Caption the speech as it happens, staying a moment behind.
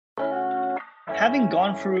having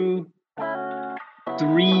gone through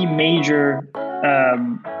three major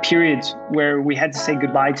periods where we had to say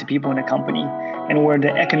goodbye to people in a company and where the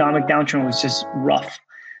economic downturn was just rough,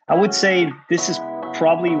 I would say this is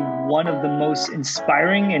probably one of the most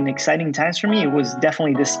inspiring and exciting times for me. It was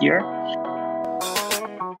definitely this year.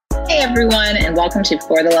 Hey everyone, and welcome to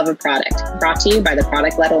For the Love of Product, brought to you by the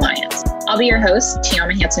Product-Led Alliance. I'll be your host,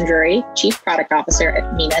 Tiana Hanson-Drury, Chief Product Officer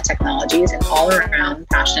at Mina Technologies and all-around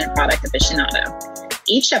passionate product aficionado.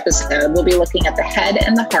 Each episode, we'll be looking at the head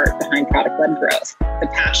and the heart behind product-led growth, the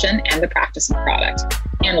passion and the practice of product.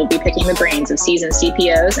 And we'll be picking the brains of seasoned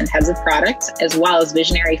CPOs and heads of product, as well as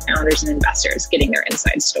visionary founders and investors getting their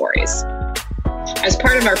inside stories. As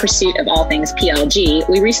part of our pursuit of all things PLG,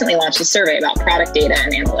 we recently launched a survey about product data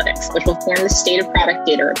and analytics, which will form the State of Product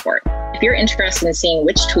Data Report. If you're interested in seeing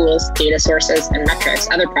which tools, data sources, and metrics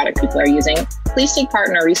other product people are using, please take part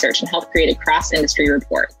in our research and help create a cross-industry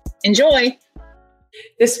report. Enjoy!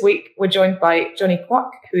 This week, we're joined by Johnny Quach,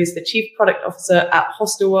 who is the Chief Product Officer at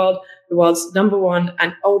Hostelworld, the world's #1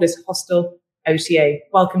 and oldest hostel OTA.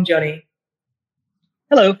 Welcome, Johnny.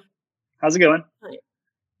 Hello. How's it going? Hi.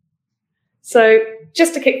 So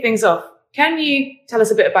just to kick things off, can you tell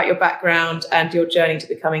us a bit about your background and your journey to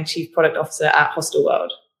becoming Chief Product Officer at Hostelworld?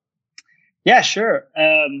 Yeah, sure.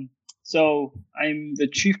 So I'm the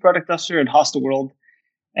Chief Product Officer at Hostelworld.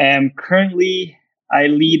 Currently, I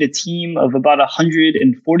lead a team of about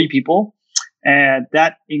 140 people.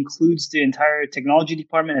 That includes the entire technology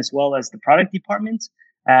department as well as the product department.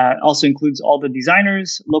 Also includes all the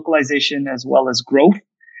designers, localization, as well as growth,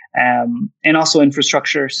 and also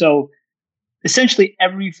infrastructure. So essentially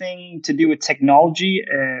everything to do with technology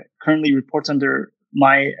currently reports under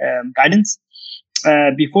my guidance.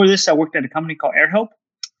 Before this, I worked at a company called AirHelp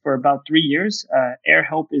for about 3 years.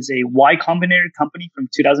 AirHelp is a Y Combinator company from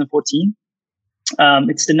 2014.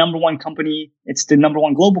 It's the #1 company. It's the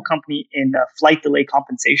 #1 global company in flight delay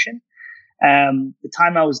compensation. The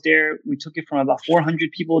time I was there, we took it from about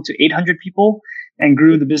 400 people to 800 people and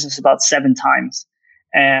grew the business about 7 times.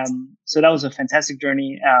 So that was a fantastic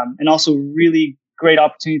journey, and also really great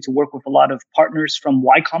opportunity to work with a lot of partners from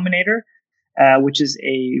Y Combinator, which is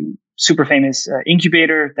a super famous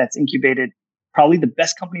incubator that's incubated probably the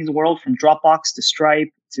best companies in the world, from Dropbox to Stripe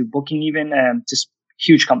to Booking, even just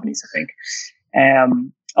huge companies, I think.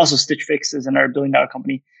 Also Stitch Fix is another $1 billion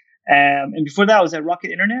company. And before that, I was at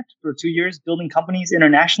Rocket Internet for 2 years, building companies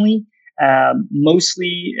internationally. Most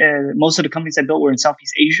of the companies I built were in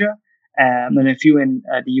Southeast Asia, and a few in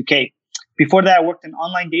the UK. Before that, I worked in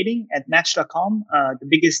online dating at Match.com, the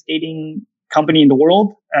biggest dating company in the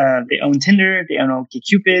world. They own Tinder, they own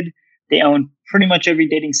OkCupid, they own pretty much every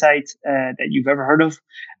dating site that you've ever heard of.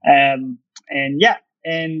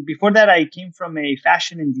 And before that, I came from a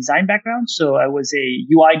fashion and design background. So I was a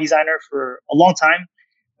UI designer for a long time,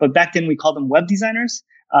 but back then we called them web designers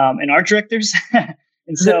and art directors.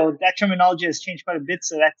 And so that terminology has changed quite a bit.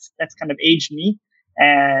 So that's kind of aged me.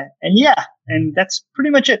 And that's pretty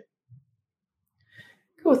much it.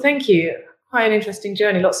 Cool, thank you. Quite an interesting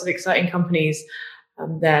journey. Lots of exciting companies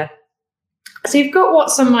there. So you've got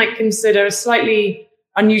what some might consider a slightly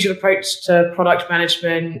unusual approach to product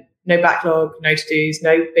management. No backlog, no to-dos,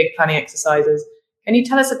 no big planning exercises. Can you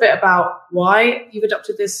tell us a bit about why you've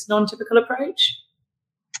adopted this non-typical approach?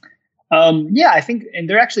 I think, and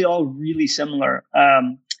they're actually all really similar.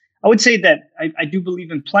 I would say that I do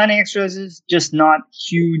believe in planning exercises, just not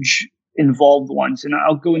huge involved ones. And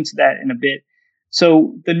I'll go into that in a bit.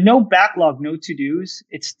 So the no backlog, no to-dos,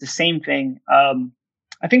 it's the same thing.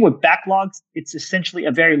 I think with backlogs, it's essentially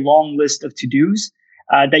a very long list of to-dos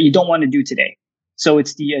that you don't want to do today. So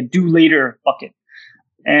it's the do later bucket,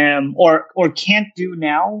 or can't do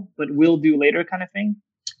now, but will do later kind of thing.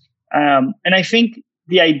 And I think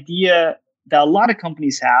the idea that a lot of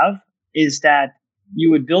companies have is that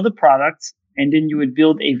you would build a product and then you would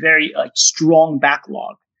build a very strong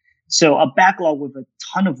backlog. So a backlog with a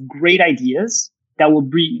ton of great ideas that will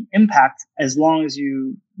bring impact as long as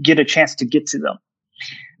you get a chance to get to them.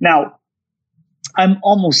 Now, I'm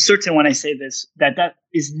almost certain when I say this, that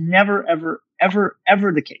is never, ever, ever,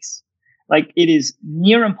 ever the case. Like, it is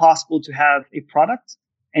near impossible to have a product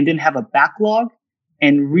and then have a backlog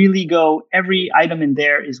and really go, every item in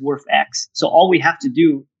there is worth X. So all we have to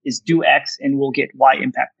do is do X and we'll get Y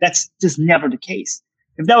impact. That's just never the case.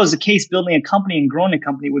 If that was the case, building a company and growing a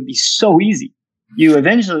company would be so easy. You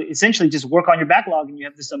essentially just work on your backlog and you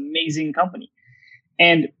have this amazing company.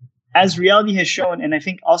 And as reality has shown, and I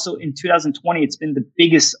think also in 2020, it's been the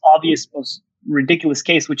biggest, obvious, most ridiculous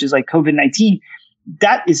case, which is like COVID-19.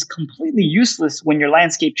 That is completely useless when your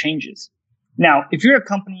landscape changes. Now, if you're a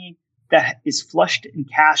company that is flushed in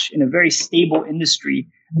cash in a very stable industry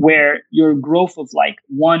where your growth of like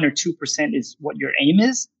 1 or 2% is what your aim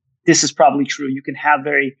is, this is probably true. You can have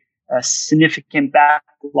very significant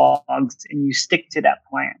backlogs and you stick to that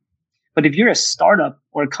plan. But if you're a startup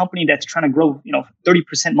or a company that's trying to grow,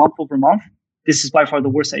 30% month over month, this is by far the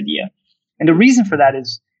worst idea. And the reason for that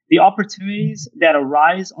is the opportunities that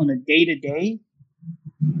arise on a day-to-day,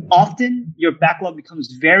 often your backlog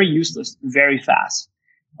becomes very useless very fast.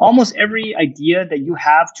 Almost every idea that you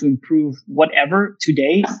have to improve whatever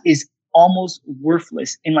today is almost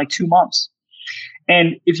worthless in like 2 months.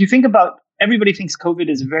 And if you think about, everybody thinks COVID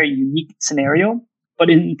is a very unique scenario, but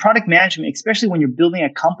in product management, especially when you're building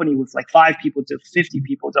a company with like 5 people to 50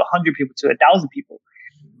 people to 100 people to 1,000 people,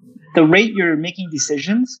 the rate you're making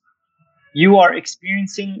decisions, you are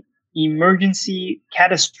experiencing emergency,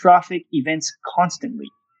 catastrophic events constantly.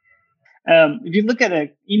 If you look at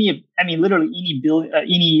any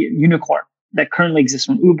unicorn that currently exists,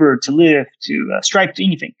 from Uber to Lyft to Stripe to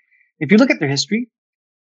anything, if you look at their history,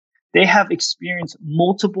 they have experienced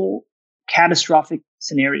multiple catastrophic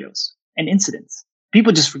scenarios and incidents.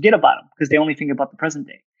 People just forget about them because they only think about the present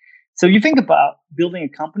day. So you think about building a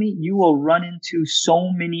company, you will run into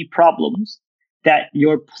so many problems that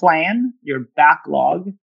your plan, your backlog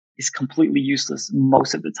is completely useless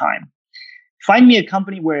most of the time. Find me a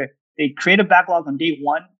company where they create a backlog on day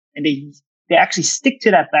 1 and they actually stick to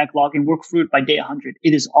that backlog and work through it by day 100.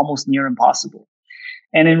 It is almost near impossible.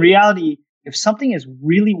 And in reality, if something is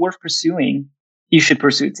really worth pursuing, you should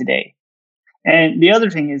pursue it today. And the other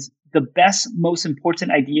thing is, the best, most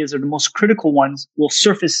important ideas or the most critical ones will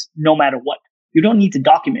surface no matter what. You don't need to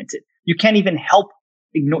document it. You can't even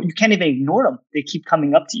ignore them. They keep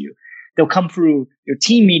coming up to you. They'll come through your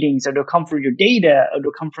team meetings, or they'll come through your data, or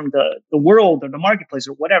they'll come from the world or the marketplace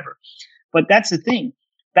or whatever. But that's the thing.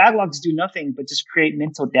 Backlogs do nothing but just create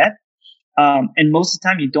mental debt. And most of the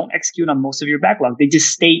time you don't execute on most of your backlog. They just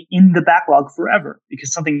stay in the backlog forever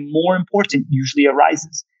because something more important usually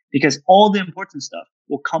arises, because all the important stuff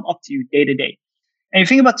will come up to you day to day. And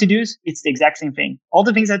if you think about to-dos, it's the exact same thing. All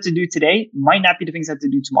the things I have to do today might not be the things I have to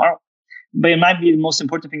do tomorrow, but it might be the most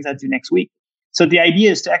important things I have to do next week. So the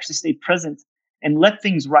idea is to actually stay present and let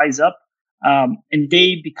things rise up, and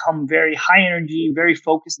they become very high energy, very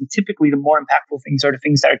focused. And typically the more impactful things are the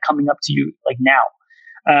things that are coming up to you like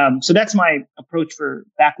now. So that's my approach for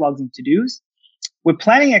backlogs and to-dos. With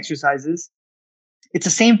planning exercises, it's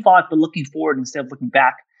the same thought, but looking forward instead of looking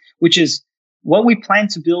back, which is what we plan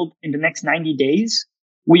to build in the next 90 days.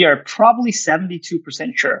 We are probably 72%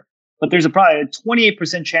 sure, but there's probably a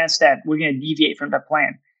 28% chance that we're going to deviate from that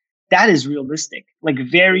plan. That is realistic. Like,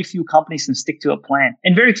 very few companies can stick to a plan,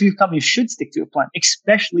 and very few companies should stick to a plan,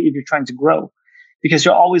 especially if you're trying to grow, because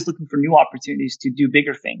you're always looking for new opportunities to do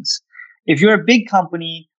bigger things. If you're a big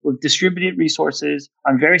company with distributed resources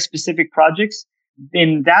on very specific projects,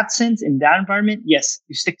 in that sense, in that environment, yes,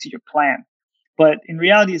 you stick to your plan. But in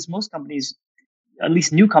reality, as most companies, at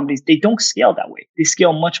least new companies, they don't scale that way. They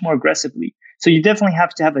scale much more aggressively. So you definitely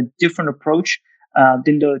have to have a different approach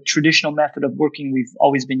than the traditional method of working we've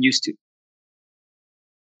always been used to.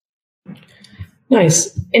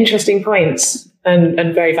 Nice. Interesting points,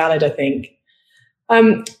 and very valid, I think.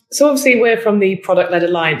 So obviously we're from the Product-Led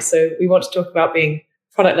Alliance, so we want to talk about being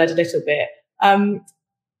product-led a little bit.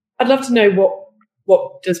 I'd love to know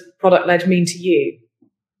what does product-led mean to you?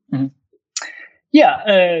 Mm-hmm.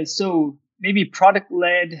 Yeah, so maybe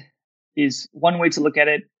product-led is one way to look at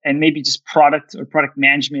it, and maybe just product or product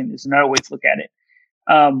management is another way to look at it.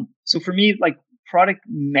 So for me, like, product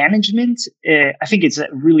management, I think it's a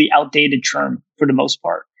really outdated term for the most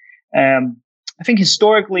part. I think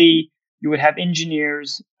historically you would have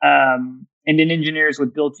engineers, and then engineers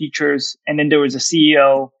would build features, and then there was a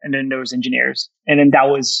CEO, and then there was engineers, and then that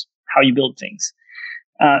was how you build things.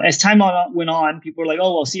 As time went on, people were like,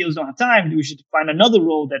 oh, well, CEOs don't have time. We should find another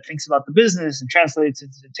role that thinks about the business and translates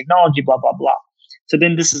it into technology, blah, blah, blah. So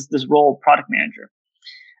then this is this role, product manager.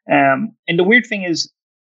 And the weird thing is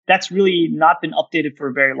that's really not been updated for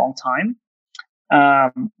a very long time.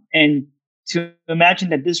 And to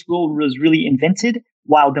imagine that this role was really invented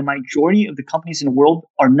while the majority of the companies in the world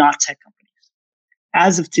are not tech companies.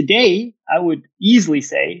 As of today, I would easily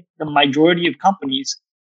say the majority of companies,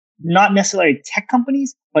 not necessarily tech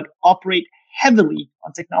companies, but operate heavily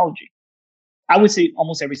on technology. I would say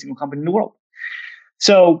almost every single company in the world.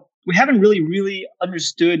 So we haven't really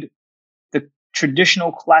understood the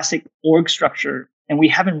traditional classic org structure, and we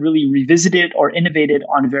haven't really revisited or innovated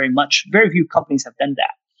on very much. Very few companies have done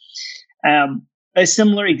that. A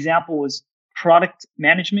similar example was product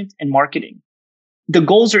management and marketing. The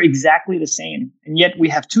goals are exactly the same, and yet we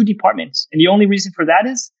have two departments. And the only reason for that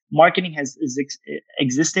is marketing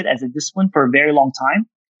existed as a discipline for a very long time.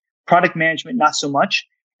 Product management, not so much.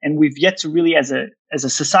 And we've yet to really, as a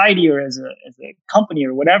society or as a company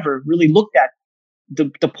or whatever, really looked at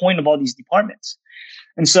the point of all these departments.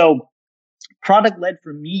 And so product led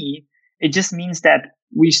for me, it just means that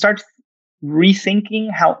we start rethinking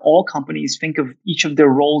how all companies think of each of their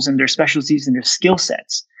roles and their specialties and their skill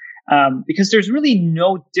sets. Because there's really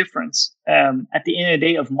no difference at the end of the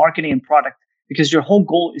day of marketing and product, because your whole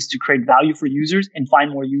goal is to create value for users and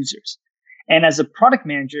find more users. And as a product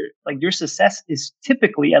manager, like your success is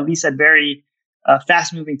typically, at least at very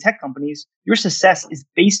fast moving tech companies, your success is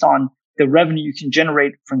based on the revenue you can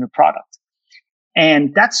generate from your product.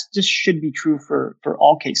 And that's just should be true for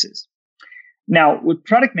all cases. Now, with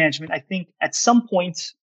product management, I think at some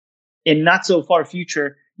point in not so far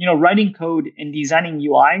future, writing code and designing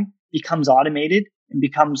UI becomes automated and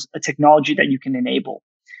becomes a technology that you can enable.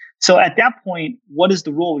 So at that point, what is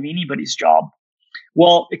the role of anybody's job?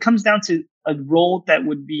 Well, it comes down to a role that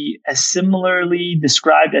would be as similarly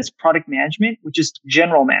described as product management, which is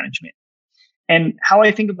general management. And how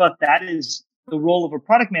I think about that is the role of a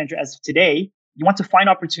product manager as of today, you want to find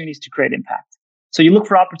opportunities to create impact. So you look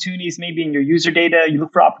for opportunities maybe in your user data, you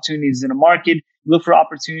look for opportunities in a market, you look for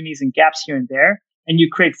opportunities and gaps here and there, and you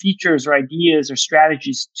create features or ideas or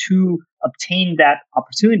strategies to obtain that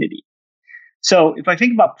opportunity. So if I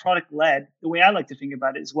think about product led, the way I like to think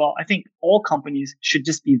about it is, well, I think all companies should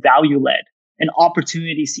just be value led and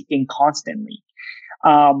opportunity seeking constantly.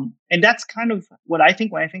 And that's kind of what I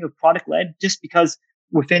think when I think of product led, just because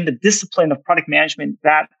within the discipline of product management,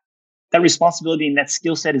 that responsibility and that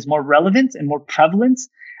skill set is more relevant and more prevalent.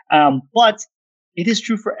 But it is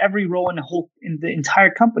true for every role in the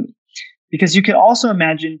entire company, because you can also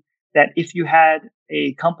imagine that if you had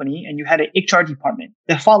a company and you had an HR department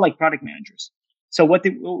that felt like product managers. So what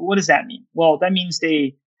does that mean? Well, that means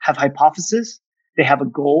they have hypotheses, they have a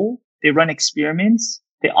goal, they run experiments,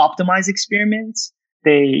 they optimize experiments,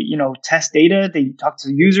 they, test data, they talk to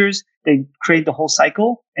the users, they create the whole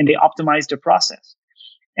cycle, and they optimize their process.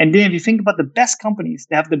 And then if you think about the best companies,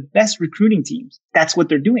 they have the best recruiting teams. That's what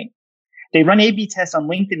they're doing. They run A/B tests on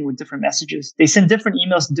LinkedIn with different messages. They send different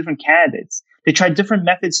emails to different candidates. They try different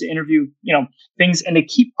methods to interview, things, and they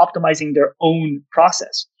keep optimizing their own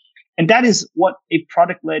process. And that is what a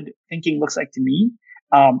product-led thinking looks like to me.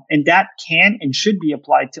 And that can and should be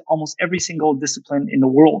applied to almost every single discipline in the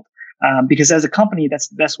world. Because as a company, that's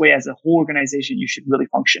the best way as a whole organization you should really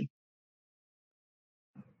function.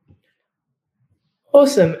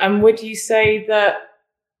 Awesome. And would you say that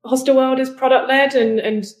Hostelworld is product-led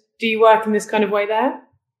and do you work in this kind of way there?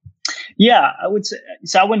 Yeah, I would say,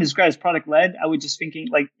 so I wouldn't describe it as product-led. I would just thinking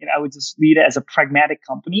I would just lead it as a pragmatic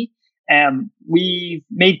company. We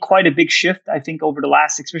made quite a big shift, I think,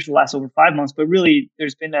 especially the last over 5 months, but really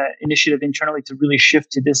there's been an initiative internally to really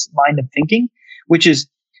shift to this line of thinking, which is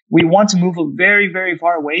we want to move very, very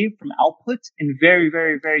far away from output and very,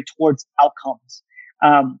 very, very towards outcomes.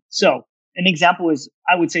 So an example is,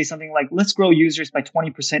 I would say something like, let's grow users by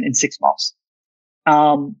 20% in 6 months.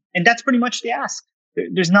 And that's pretty much the ask.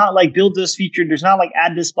 There's not like build this feature. There's not like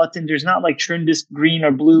add this button. There's not like turn this green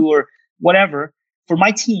or blue or whatever. For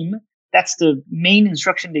my team, that's the main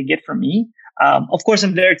instruction they get from me. Of course,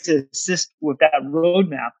 I'm there to assist with that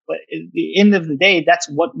roadmap. But at the end of the day, that's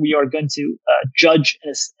what we are going to judge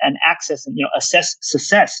and access and assess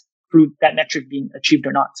success through that metric being achieved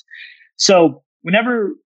or not. So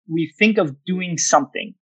whenever we think of doing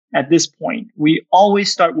something at this point, we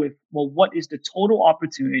always start with, well, what is the total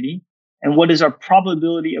opportunity and what is our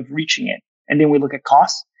probability of reaching it? And then we look at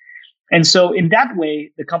costs. And so in that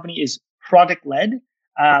way, the company is product led.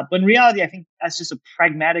 But in reality, I think that's just a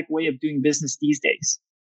pragmatic way of doing business these days.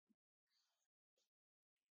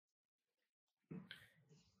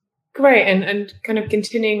 Great. And kind of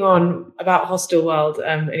continuing on about Hostelworld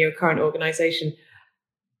and your current organization.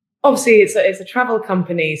 Obviously, it's a travel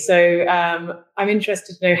company. So I'm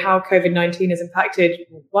interested to know how COVID-19 has impacted,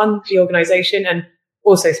 one, the organization, and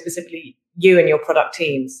also specifically you and your product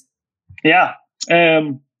teams. Yeah.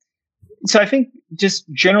 So I think just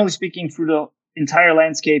generally speaking through the entire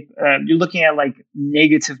landscape, you're looking at like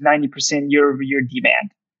negative 90% year over year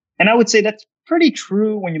demand. And I would say that's pretty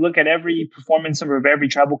true when you look at every performance number of every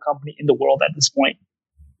travel company in the world at this point.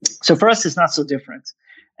 So for us, it's not so different.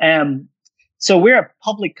 So we're a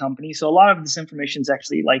public company. So a lot of this information is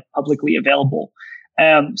actually like publicly available.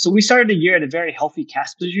 So we started the year at a very healthy cash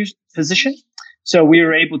position. So we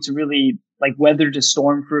were able to really like weather the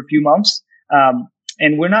storm for a few months.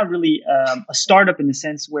 And we're not really a startup in the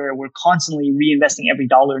sense where we're constantly reinvesting every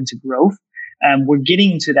dollar into growth. We're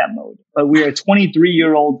getting into that mode, but we're a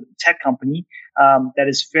 23-year-old tech company that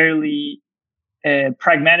is fairly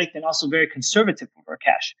pragmatic and also very conservative with our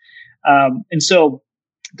cash. And so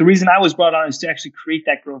the reason I was brought on is to actually create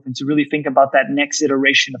that growth and to really think about that next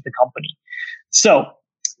iteration of the company. So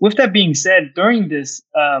with that being said, during this,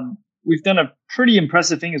 we've done a pretty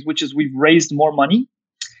impressive thing, which is we've raised more money.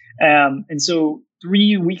 And so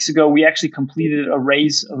 3 weeks ago, we actually completed a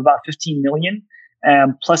raise of about 15 million,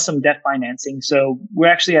 plus some debt financing. So we're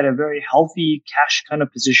actually at a very healthy cash kind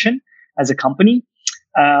of position as a company.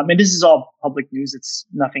 And this is all public news. It's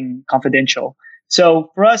nothing confidential.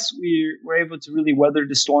 So for us, we're able to really weather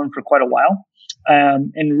the storm for quite a while.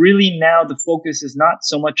 And really now the focus is not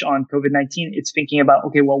so much on COVID-19. It's thinking about,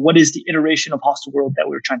 okay, well, what is the iteration of Hostelworld that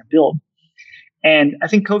we're trying to build? And I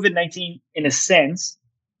think COVID-19, in a sense,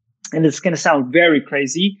 and it's going to sound very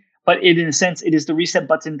crazy, but in a sense, it is the reset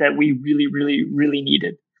button that we really, really, really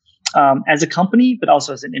needed as a company, but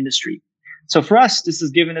also as an industry. So for us, this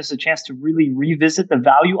has given us a chance to really revisit the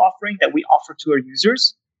value offering that we offer to our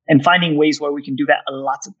users and finding ways where we can do that a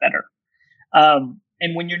lot better.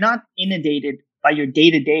 And when you're not inundated by your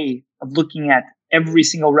day-to-day of looking at every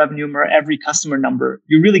single revenue or every customer number,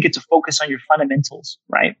 you really get to focus on your fundamentals,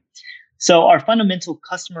 right? So our fundamental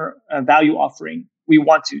customer value offering, we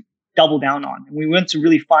want to double down on. And we want to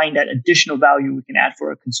really find that additional value we can add for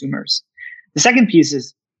our consumers. The second piece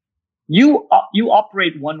is you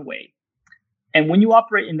operate one way. And when you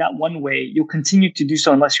operate in that one way, you'll continue to do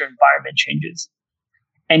so unless your environment changes.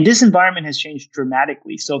 And this environment has changed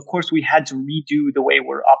dramatically. So of course, we had to redo the way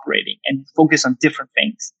we're operating and focus on different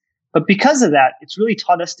things. But because of that, it's really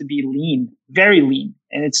taught us to be lean, very lean.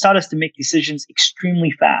 And it's taught us to make decisions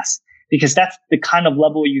extremely fast, because that's the kind of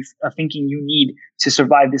level of thinking you need to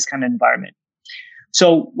survive this kind of environment.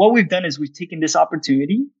 So what we've done is we've taken this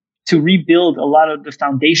opportunity to rebuild a lot of the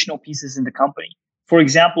foundational pieces in the company. For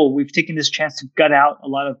example, we've taken this chance to gut out a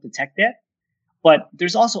lot of the tech debt, but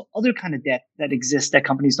there's also other kind of debt that exists that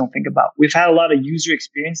companies don't think about. We've had a lot of user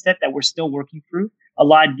experience debt that we're still working through, a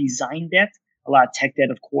lot of design debt, a lot of tech debt,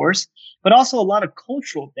 of course, but also a lot of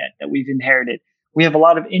cultural debt that we've inherited. We have a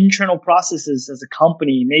lot of internal processes as a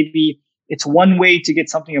company. Maybe it's one way to get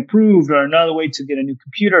something approved or another way to get a new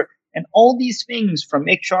computer. And all these things, from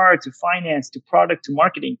HR to finance to product to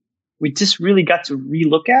marketing, we just really got to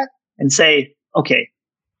relook at and say, okay,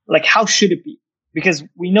 like, how should it be? Because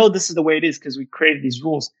we know this is the way it is because we created these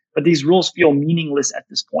rules, but these rules feel meaningless at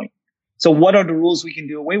this point. So what are the rules we can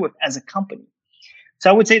do away with as a company? So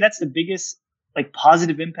I would say that's the biggest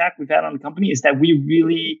positive impact we've had on the company, is that we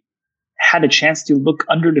really had a chance to look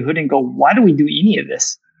under the hood and go, why do we do any of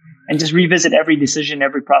this? And just revisit every decision,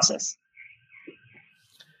 every process.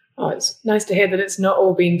 Oh, it's nice to hear that it's not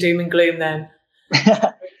all been doom and gloom then.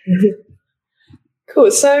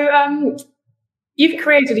 Cool. So you've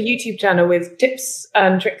created a YouTube channel with tips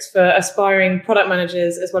and tricks for aspiring product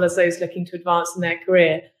managers as well as those looking to advance in their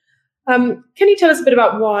career. Can you tell us a bit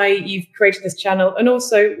about why you've created this channel, and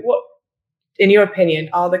also what, in your opinion,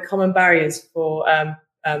 are the common barriers for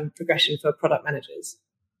progression for product managers?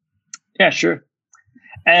 Yeah, sure.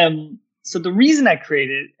 So the reason I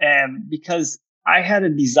created, because I had a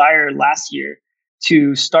desire last year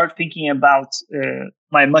to start thinking about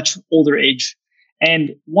my much older age.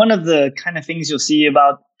 And one of the kind of things you'll see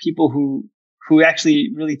about people who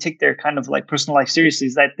actually really take their kind of personal life seriously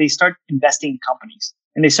is that they start investing in companies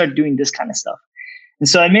and they start doing this kind of stuff. And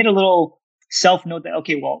so I made a little self note that,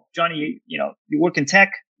 okay, well, Johnny, you work in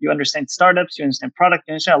tech, you understand startups, you understand product,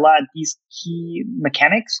 you understand a lot of these key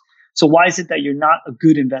mechanics. So why is it that you're not a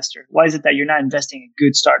good investor? Why is it that you're not investing in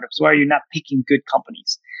good startups? Why are you not picking good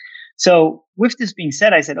companies? So with this being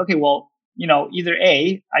said, I said, okay, well, either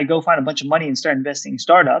A, I go find a bunch of money and start investing in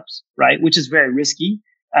startups, right? Which is very risky,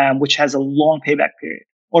 which has a long payback period.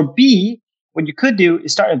 Or B, what you could do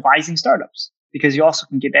is start advising startups, because you also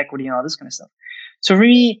can get equity and all this kind of stuff. So for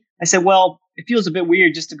me, I said, well, it feels a bit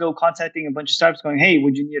weird just to go contacting a bunch of startups going, hey,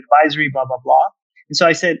 would you need advisory, blah, blah, blah. And so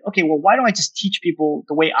I said, okay, well, why don't I just teach people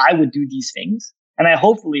the way I would do these things? And I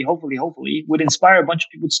hopefully would inspire a bunch of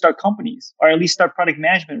people to start companies, or at least start product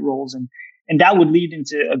management roles. And that would lead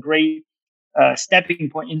into a great stepping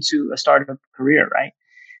point into a startup career, right?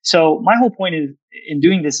 So my whole point in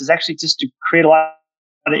doing this is actually just to create a lot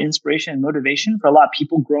of inspiration and motivation for a lot of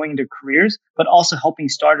people growing their careers, but also helping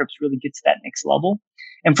startups really get to that next level.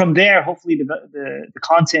 And from there, hopefully the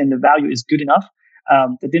content and the value is good enough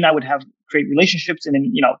that then I would have great relationships, and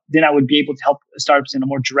then I would be able to help startups in a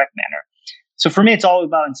more direct manner. So for me, it's all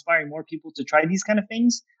about inspiring more people to try these kind of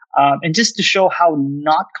things, and just to show how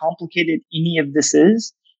not complicated any of this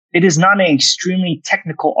is. It is not an extremely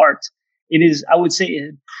technical art. It is, I would say,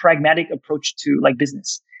 a pragmatic approach to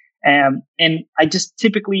business. And I just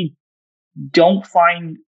typically don't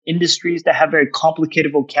find industries that have very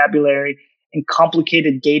complicated vocabulary and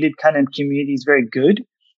complicated gated kind of communities very good.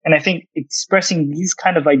 And I think expressing these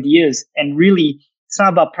kind of ideas, and really it's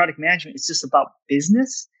not about product management, it's just about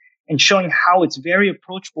business and showing how it's very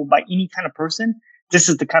approachable by any kind of person. This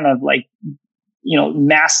is the kind of like,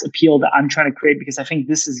 mass appeal that I'm trying to create, because I think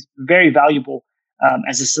this is very valuable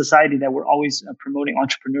as a society, that we're always promoting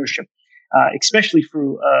entrepreneurship, especially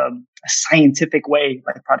through a scientific way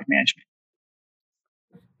like product management.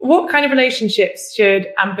 What kind of relationships should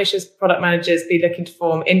ambitious product managers be looking to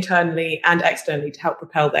form internally and externally to help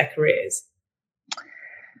propel their careers?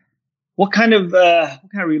 What kind of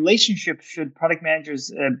relationships should product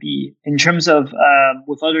managers be in terms of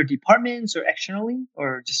with other departments, or externally,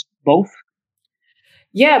 or just both?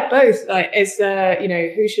 Yeah, both. Like, is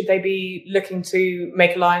who should they be looking to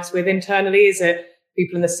make alliance with internally? Is it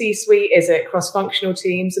people in the C-suite? Is it cross-functional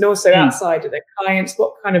teams? And also outside of their clients,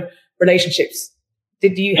 what kind of relationships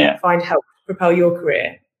did you find help propel your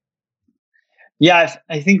career? Yeah,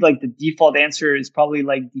 I think like the default answer is probably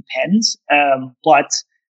like depends, but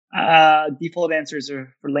default answers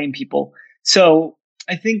are for lame people. So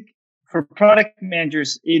I think for product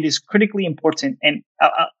managers, it is critically important. And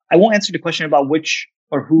I won't answer the question about which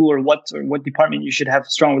or who or what department you should have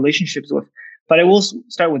strong relationships with, but I will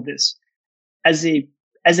start with this. As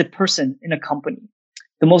a person in a company,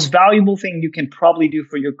 the most valuable thing you can probably do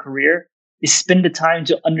for your career is spend the time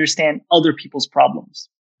to understand other people's problems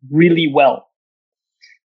really well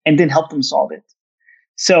and then help them solve it.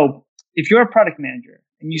 So if you're a product manager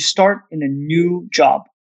and you start in a new job,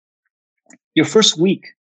 your first week,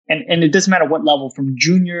 and it doesn't matter what level, from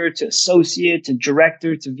junior to associate to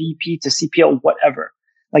director to VP to CPO, whatever,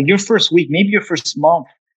 like your first week, maybe your first month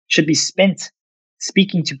should be spent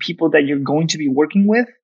speaking to people that you're going to be working with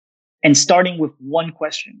and starting with one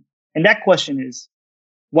question. And that question is,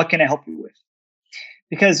 what can I help you with?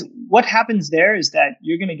 Because what happens there is that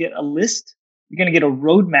you're going to get a list, you're going to get a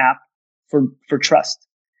roadmap for trust.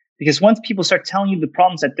 Because once people start telling you the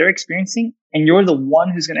problems that they're experiencing and you're the one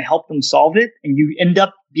who's going to help them solve it, and you end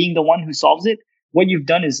up being the one who solves it, what you've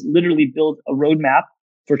done is literally build a roadmap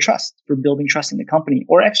for trust, for building trust in the company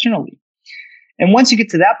or externally. And once you get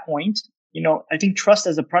to that point, I think trust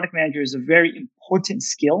as a product manager is a very important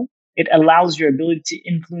skill. It allows your ability to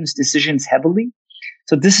influence decisions heavily.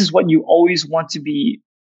 So this is what you always want to be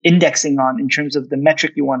indexing on in terms of the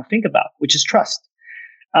metric you want to think about, which is trust.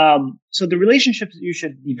 So the relationships you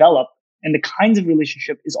should develop and the kinds of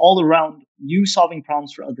relationship is all around you solving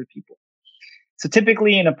problems for other people. So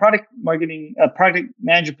typically in a product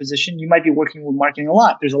manager position, you might be working with marketing a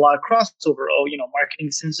lot. There's a lot of crossover. Marketing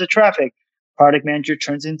sends the traffic. Product manager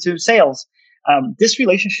turns into sales. This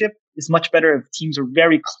relationship is much better if teams are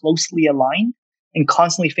very closely aligned and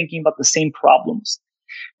constantly thinking about the same problems.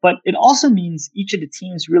 But it also means each of the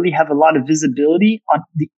teams really have a lot of visibility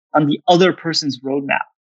on the other person's roadmap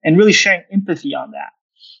and really sharing empathy on that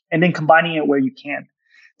and then combining it where you can.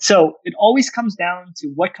 So it always comes down to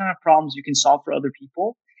what kind of problems you can solve for other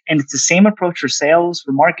people. And it's the same approach for sales,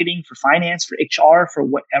 for marketing, for finance, for HR, for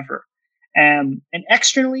whatever. And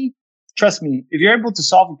externally, trust me, if you're able to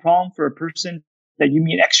solve a problem for a person that you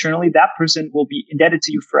meet externally, that person will be indebted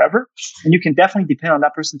to you forever. And you can definitely depend on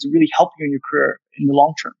that person to really help you in your career in the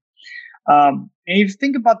long term. And if you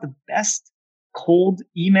think about the best cold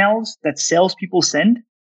emails that salespeople send,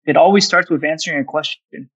 it always starts with answering a question.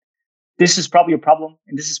 This is probably a problem,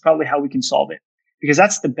 and this is probably how we can solve it. Because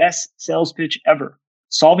that's the best sales pitch ever,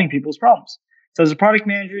 solving people's problems. So as a product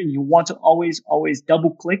manager, you want to always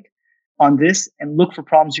double click on this and look for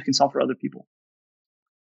problems you can solve for other people.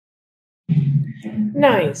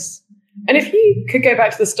 Nice. And if you could go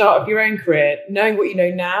back to the start of your own career, knowing what you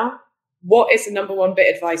know now, what is the number one bit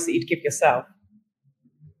of advice that you'd give yourself?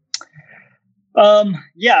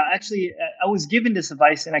 Actually, I was given this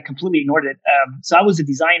advice and I completely ignored it. So I was a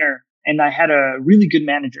designer and I had a really good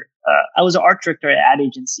manager. I was an art director at ad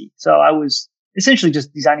agency. So I was essentially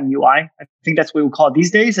just designing UI. I think that's what we call it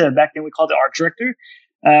these days. Back then we called it art director.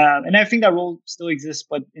 And I think that role still exists,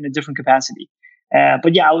 but in a different capacity.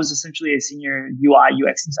 But yeah, I was essentially a senior UI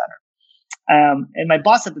UX designer. And my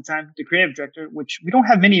boss at the time, the creative director, which we don't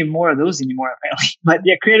have many more of those anymore, apparently. But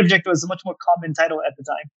yeah, creative director was a much more common title at the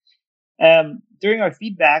time. During our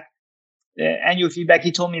feedback, annual feedback,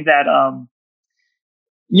 he told me that,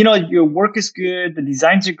 your work is good, the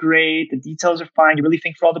designs are great, the details are fine, you really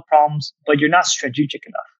think for all the problems, but you're not strategic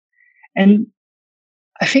enough. And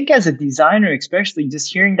I think as a designer, especially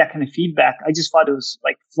just hearing that kind of feedback, I just thought it was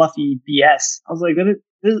like fluffy BS. I was like,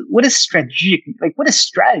 what is strategic? Like, what is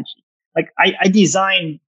strategy? Like, I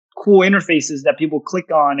design cool interfaces that people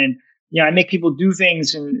click on and I make people do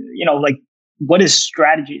things, and like, what is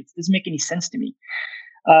strategy? It doesn't make any sense to me.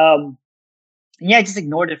 And yeah, I just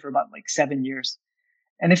ignored it for about like 7 years.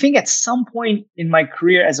 And I think at some point in my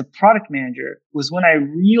career as a product manager was when I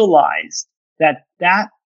realized that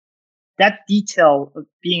detail of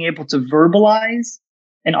being able to verbalize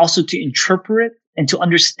and also to interpret and to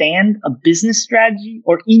understand a business strategy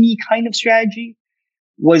or any kind of strategy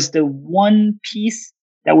was the one piece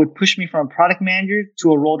that would push me from a product manager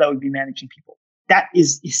to a role that would be managing people. That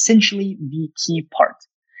is essentially the key part.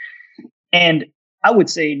 And I would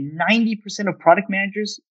say 90% of product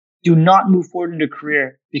managers do not move forward in their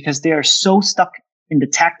career because they are so stuck in the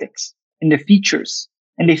tactics, in the features,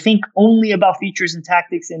 and they think only about features and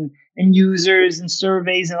tactics and users and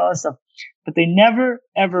surveys and all that stuff. But they never,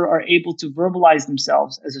 ever are able to verbalize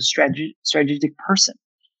themselves as a strategic person.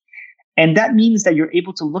 And that means that you're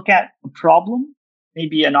able to look at a problem,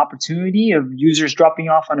 maybe an opportunity of users dropping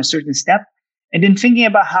off on a certain step, and then thinking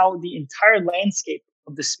about how the entire landscape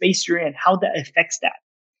of the space you're in, how that affects that,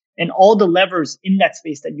 and all the levers in that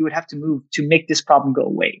space that you would have to move to make this problem go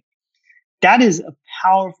away. That is a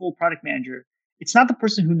powerful product manager. It's not the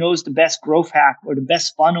person who knows the best growth hack or the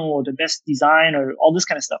best funnel or the best design or all this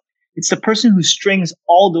kind of stuff. It's the person who strings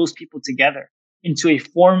all those people together into a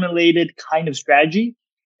formulated kind of strategy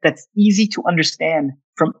that's easy to understand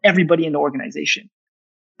from everybody in the organization.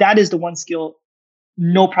 That is the one skill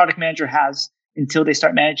no product manager has until they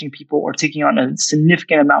start managing people or taking on a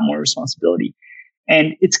significant amount more responsibility.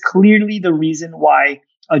 And it's clearly the reason why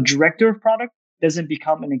a director of product doesn't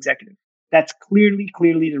become an executive. That's clearly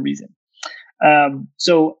the reason.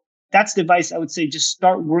 So that's the advice I would say. Just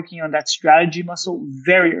start working on that strategy muscle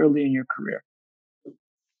very early in your career.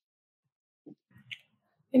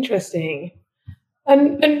 Interesting.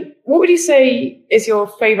 And what would you say is your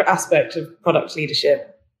favorite aspect of product leadership?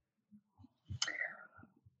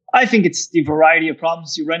 I think it's the variety of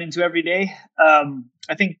problems you run into every day.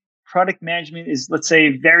 I think product management is, let's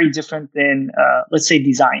say, very different than, let's say,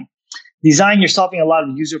 design. Design, you're solving a lot of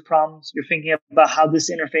user problems. You're thinking about how this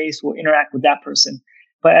interface will interact with that person.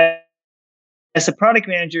 But as a product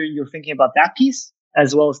manager, you're thinking about that piece,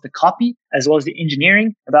 as well as the copy, as well as the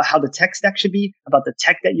engineering, about how the tech stack should be, about the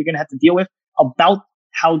tech that you're going to have to deal with, about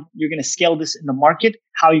how you're going to scale this in the market,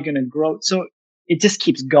 how you're going to grow. So it just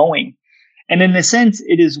keeps going. And in a sense,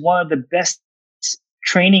 it is one of the best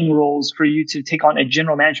training roles for you to take on a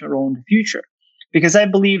general management role in the future. Because I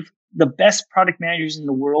believe the best product managers in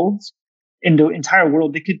the entire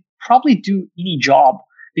world, they could probably do any job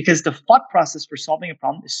because the thought process for solving a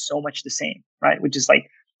problem is so much the same, right? Which is like,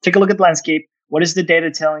 take a look at the landscape. What is the data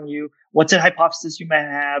telling you? What's a hypothesis you might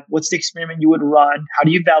have? What's the experiment you would run? How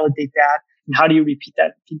do you validate that? And how do you repeat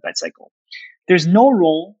that feedback cycle? There's no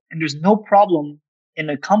role and there's no problem in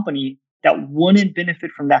a company that wouldn't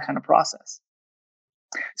benefit from that kind of process.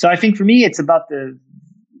 So I think for me, it's about the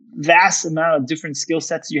vast amount of different skill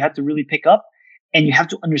sets you have to really pick up and you have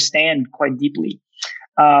to understand quite deeply.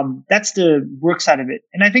 That's the work side of it.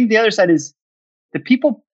 And I think the other side is the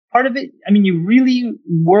people part of it. I mean, you really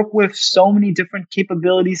work with so many different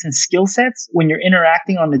capabilities and skill sets when you're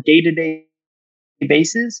interacting on a day-to-day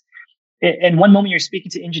basis. And one moment you're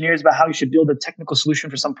speaking to engineers about how you should build a technical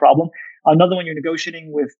solution for some problem. Another one you're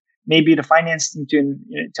negotiating with maybe the finance team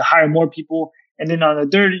to hire more people. And then on the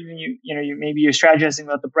third, maybe you're strategizing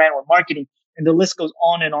about the brand or marketing, and the list goes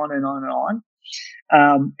on and on and on and on.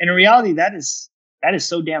 And in reality, that is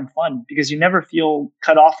so damn fun because you never feel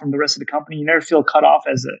cut off from the rest of the company. You never feel cut off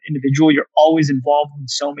as an individual. You're always involved in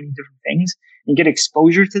so many different things and get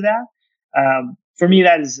exposure to that. For me,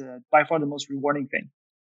 that is by far the most rewarding thing.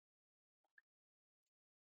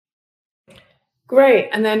 Great.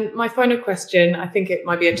 And then my final question, I think it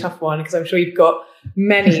might be a tough one because I'm sure you've got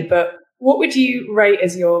many, but what would you rate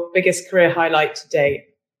as your biggest career highlight to date?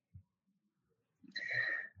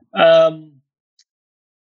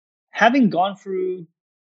 Having gone through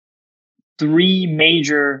 3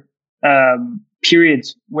 major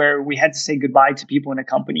periods where we had to say goodbye to people in a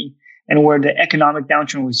company and where the economic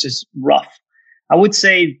downturn was just rough, I would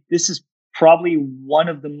say this is probably one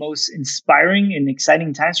of the most inspiring and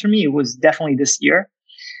exciting times for me. It was definitely this year.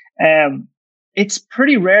 It's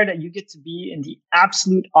pretty rare that you get to be in the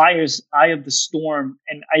absolute eye of the storm.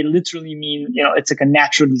 And I literally mean, it's like a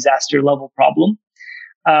natural disaster level problem.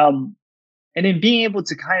 And then being able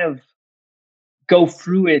to kind of go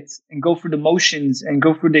through it and go through the motions and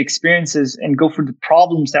go through the experiences and go through the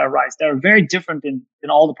problems that arise that are very different than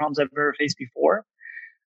all the problems I've ever faced before.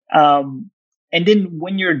 And then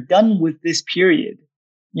when you're done with this period,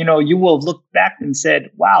 you will look back and said,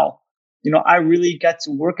 wow, I really got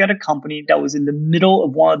to work at a company that was in the middle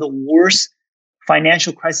of one of the worst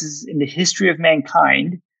financial crisis in the history of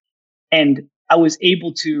mankind. And I was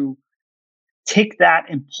able to take that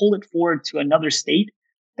and pull it forward to another state.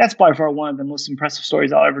 That's by far one of the most impressive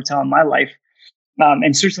stories I'll ever tell in my life.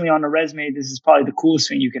 And certainly on a resume, this is probably the coolest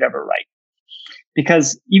thing you could ever write.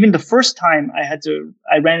 Because even the first time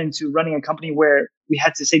I ran into running a company where we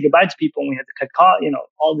had to say goodbye to people and we had to cut cost,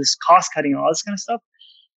 all this cost cutting and all this kind of stuff.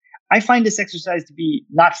 I find this exercise to be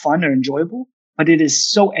not fun or enjoyable, but it is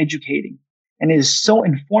so educating and it is so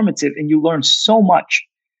informative and you learn so much.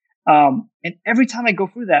 And every time I go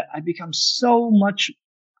through that, I become so much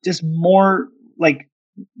just more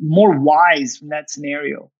wise from that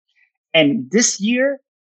scenario. And this year,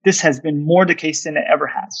 this has been more the case than it ever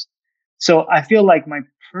has. So I feel like my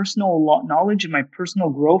personal knowledge and my personal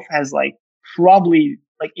growth has probably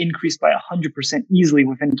increased by 100% easily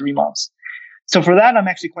within 3 months. So for that, I'm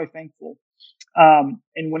actually quite thankful.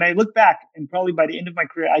 And when I look back, and probably by the end of my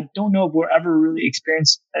career, I don't know if we'll ever really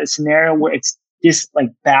experience a scenario where it's this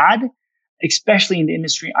bad, especially in the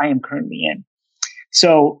industry I am currently in.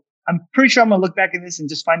 So I'm pretty sure I'm going to look back at this and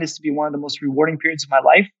just find this to be one of the most rewarding periods of my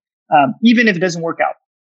life, even if it doesn't work out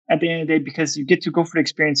at the end of the day, because you get to go for the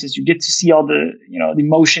experiences, you get to see all the, the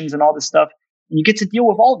emotions and all this stuff, and you get to deal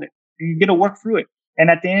with all of it. And you get to work through it. And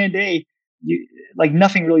at the end of the day,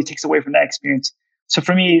 nothing really takes away from that experience. So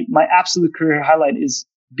for me, my absolute career highlight is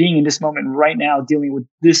being in this moment right now, dealing with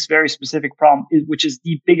this very specific problem, which is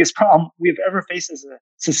the biggest problem we've ever faced as a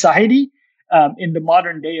society in the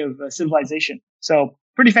modern day of civilization. So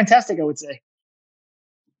pretty fantastic, I would say.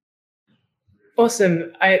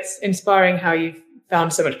 Awesome. It's inspiring how you've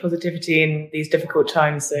found so much positivity in these difficult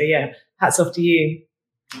times. So yeah, hats off to you.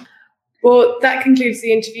 Well, that concludes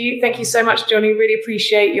the interview. Thank you so much, Johnny. Really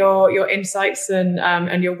appreciate your insights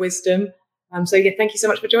and your wisdom. So yeah, thank you so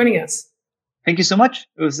much for joining us. Thank you so much.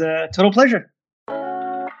 It was a total pleasure.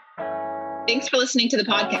 Thanks for listening to the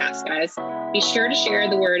podcast, guys. Be sure to share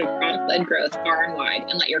the word of product-led growth far and wide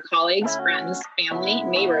and let your colleagues, friends, family,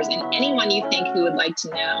 neighbors, and anyone you think who would like to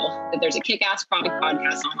know that there's a kick-ass product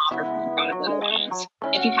podcast on offer from the Product-Led Alliance.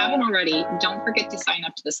 If you haven't already, don't forget to sign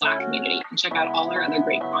up to the Slack community and check out all our other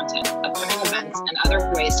great content, upcoming events, and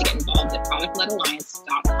other ways to get involved at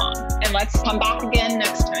productledalliance.com. And let's come back again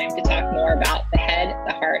next time to talk more about the head,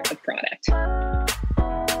 the heart of product.